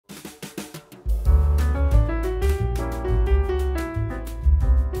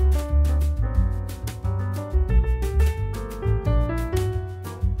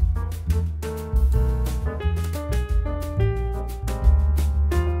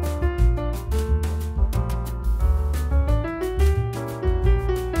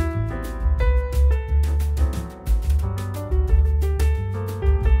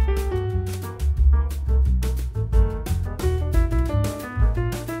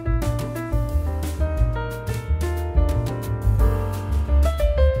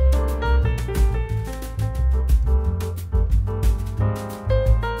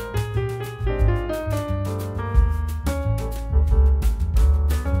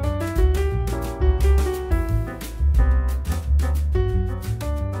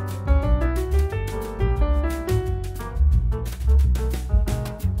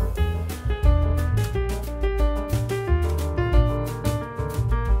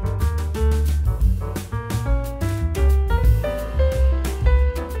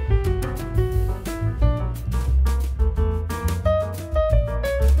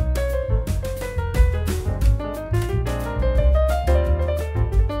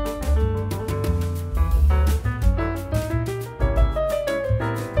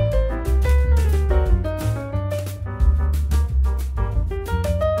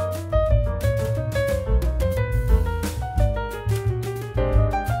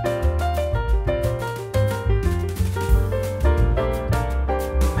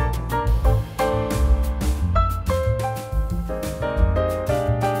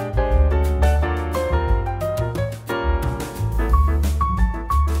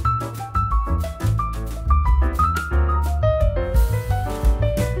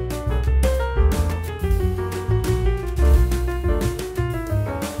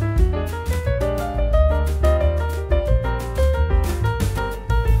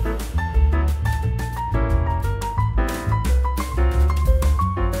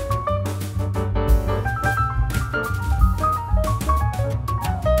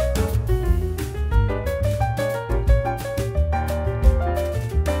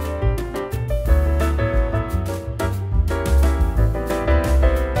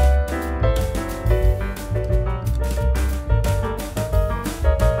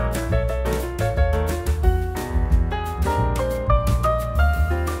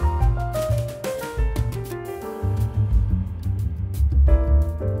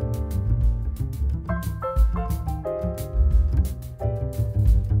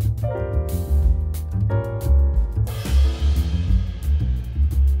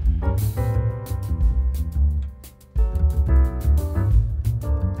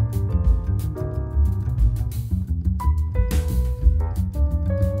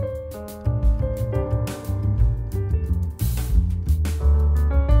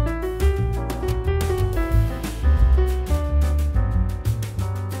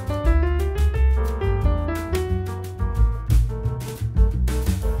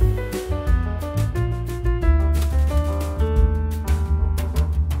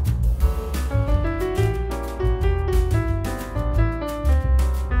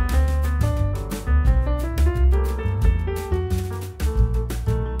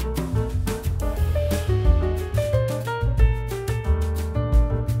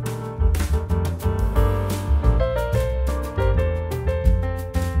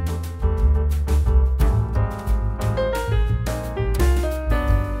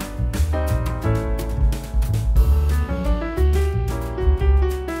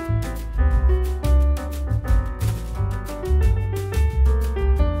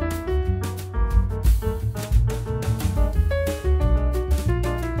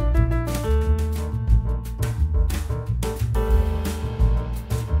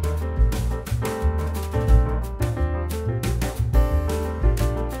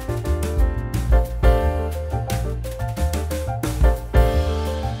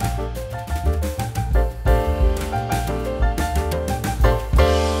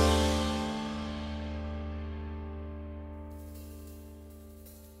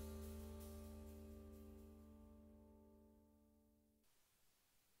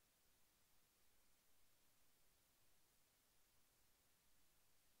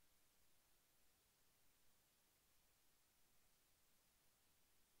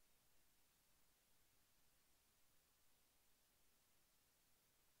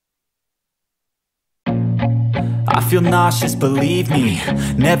I feel nauseous, believe me.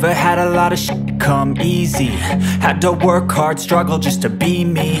 Never had a lot of shit come easy. Had to work hard, struggle just to be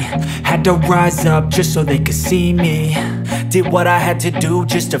me. Had to rise up just so they could see me. Did what I had to do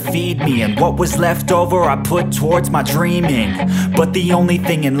just to feed me, and what was left over I put towards my dreaming. But the only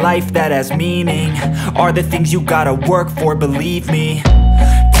thing in life that has meaning are the things you gotta work for, believe me.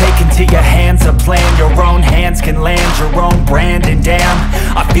 Take into your hands a plan, your own hands can land your own brand. And damn,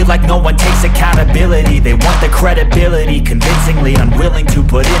 I feel like no one takes accountability. They want the credibility, convincingly unwilling to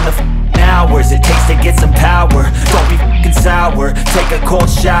put in the hours it takes to get some power. Don't be f***ing sour, take a cold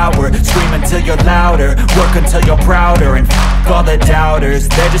shower. Scream until you're louder, work until you're prouder. And f*** all the doubters,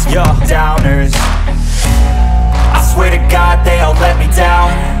 they're just your downers. I swear to God they all let me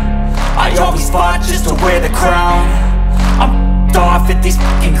down. I always fought just to wear the crown. I'm off at these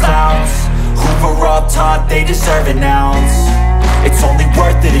fucking clowns who were all taught they deserve an ounce. It's only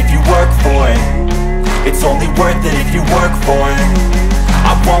worth it if you work for it. It's only worth it if you work for it.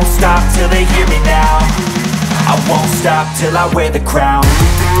 I won't stop till they hear me now. I won't stop till I wear the crown.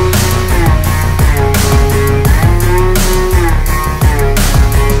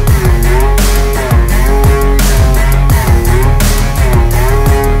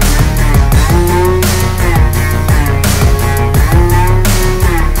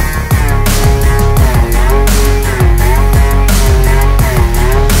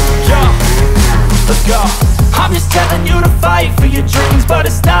 I'm just telling you to fight for your dreams, but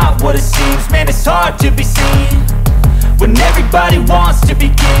it's not what it seems. Man, it's hard to be seen when everybody wants to be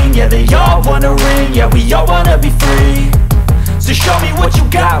king. Yeah, they all wanna ring, yeah, we all wanna be free. So show me what you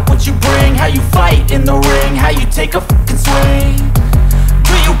got, what you bring, how you fight in the ring, how you take a fucking swing.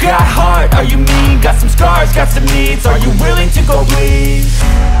 Do you got heart, are you mean? Got some scars, got some needs, are you willing to go bleed?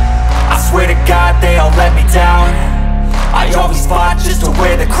 I swear to God they all let me down. I always fought just to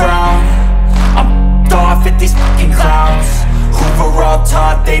wear the crown. I'm off at these fucking clowns who were all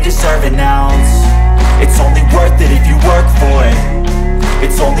taught they deserve an ounce. It's only worth it if you work for it.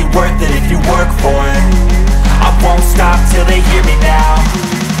 It's only worth it if you work for it. I won't stop till they hear me now.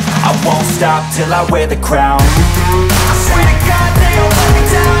 I won't stop till I wear the crown. I swear